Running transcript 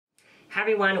Hi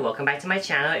everyone, welcome back to my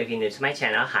channel. If you're new to my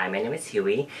channel, hi, my name is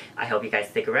Huey. I hope you guys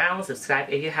stick around, subscribe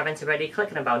if you haven't already, click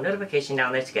on the bell notification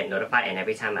down there to get notified and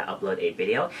every time I upload a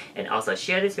video. And also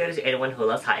share this video to anyone who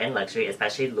loves high-end luxury,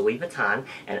 especially Louis Vuitton.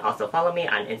 And also follow me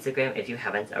on Instagram if you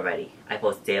haven't already. I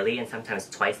post daily and sometimes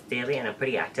twice daily and I'm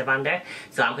pretty active on there.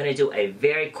 So I'm going to do a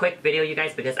very quick video, you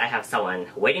guys, because I have someone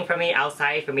waiting for me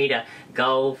outside for me to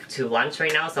go to lunch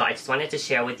right now. So I just wanted to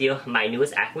share with you my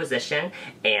newest acquisition,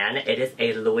 and it is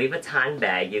a Louis Vuitton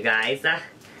bag, you guys.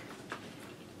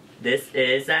 This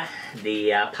is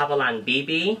the Papillon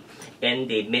BB in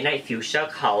the midnight fuchsia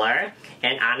color,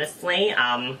 and honestly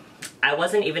I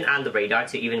wasn't even on the radar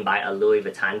to even buy a Louis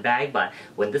Vuitton bag, but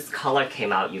when this color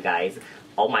came out, you guys,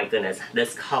 oh my goodness,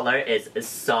 this color is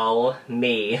so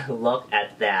me. Look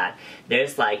at that.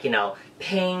 There's like, you know,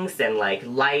 pinks and like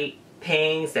light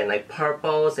pinks and like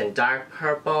purples and dark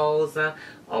purples.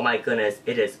 Oh my goodness,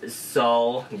 it is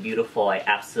so beautiful. I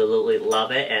absolutely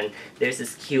love it. And there's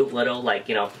this cute little, like,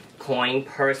 you know, coin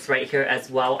purse right here as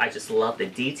well. I just love the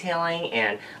detailing,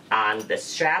 and on the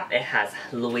strap it has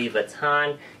Louis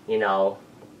Vuitton, you know,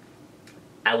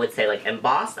 I would say like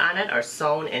embossed on it or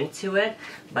sewn into it.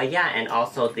 But yeah, and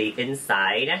also the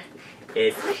inside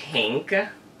is pink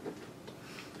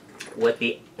with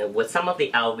some of the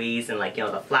LVs and, like, you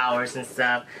know, the flowers and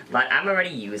stuff. But I'm already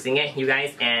using it, you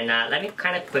guys, and let me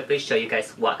kind of quickly show you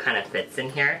guys what kind of fits in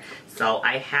here. So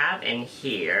I have in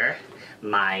here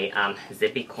my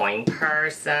zippy coin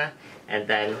purse, and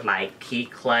then my key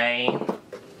clay,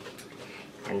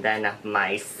 and then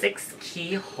my 6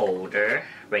 key holder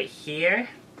right here.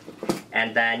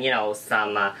 And then, you know,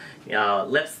 some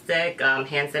lipstick,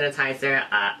 hand sanitizer,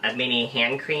 a mini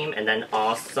hand cream, and then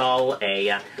also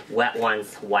a Wet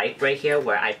Ones wipe right here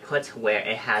where I put where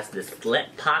it has the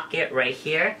slit pocket right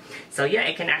here. So yeah,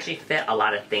 it can actually fit a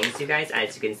lot of things, you guys.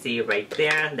 As you can see right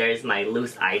there, there's my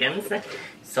loose items.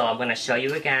 So I'm going to show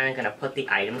you again. I'm going to put the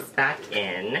items back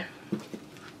in.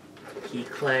 Key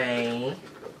clay.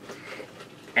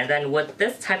 And then with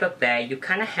this type of bag, you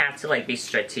kind of have to like be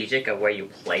strategic of where you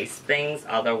place things.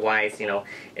 Otherwise, you know,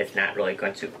 it's not really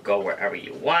going to go wherever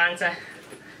you want.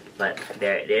 But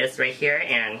there it is right here.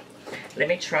 And let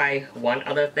me try one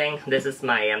other thing. This is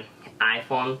my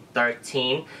iPhone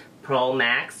 13 Pro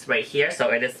Max right here. So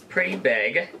it is pretty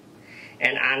big.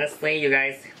 And honestly, you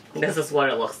guys, this is what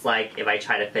it looks like if I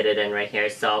try to fit it in right here.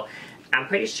 So I'm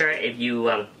pretty sure if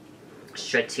you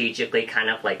strategically kind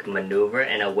of like maneuver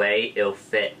in a way, it'll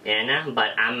fit in,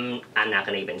 but I'm not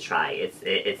gonna even try.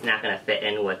 It's not gonna fit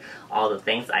in with all the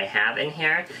things I have in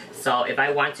here. So if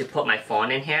I want to put my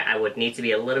phone in here, I would need to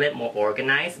be a little bit more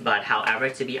organized. But however,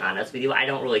 to be honest with you, I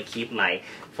don't really keep my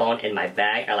phone in my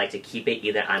bag. I like to keep it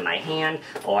either on my hand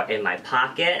or in my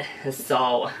pocket.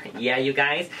 So yeah, you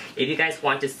guys, if you guys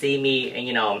want to see me,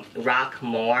 you know, rock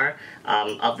more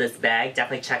of this bag,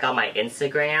 definitely check out my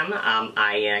Instagram.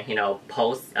 I you know,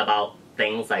 post about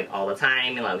things like all the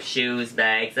time, you know, shoes,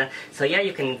 bags. So yeah,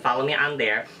 you can follow me on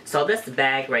there. So this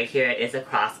bag right here is a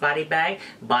crossbody bag,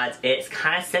 but it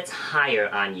kind of sits higher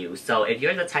on you. So if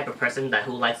you're the type of person that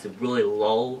who likes really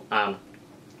low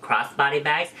crossbody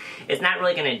bags, it's not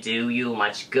really going to do you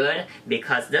much good,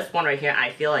 because this one right here,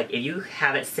 I feel like if you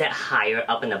have it sit higher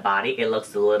up in the body, it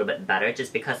looks a little bit better,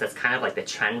 just because that's kind of like the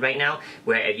trend right now,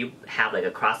 where if you have like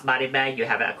a crossbody bag, you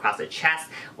have it across the chest,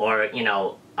 or, you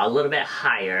know, a little bit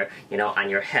higher, you know, on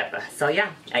your hip. So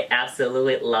yeah, I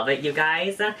absolutely love it, you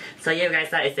guys. So yeah, you guys,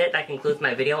 that is it. That concludes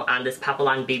my video on this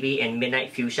Papillon BB in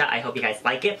Midnight Fuchsia. I hope you guys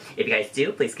like it. If you guys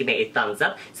do, please give me a thumbs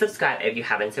up. Subscribe if you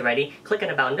haven't already. Click on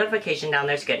the bell notification down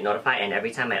there to get notified and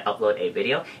every time I upload a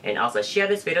video. And also share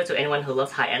this video to anyone who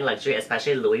loves high-end luxury,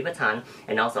 especially Louis Vuitton.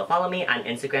 And also follow me on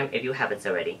Instagram if you haven't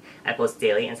already. I post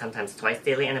daily and sometimes twice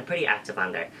daily, and I'm pretty active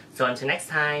on there. So until next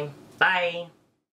time, bye!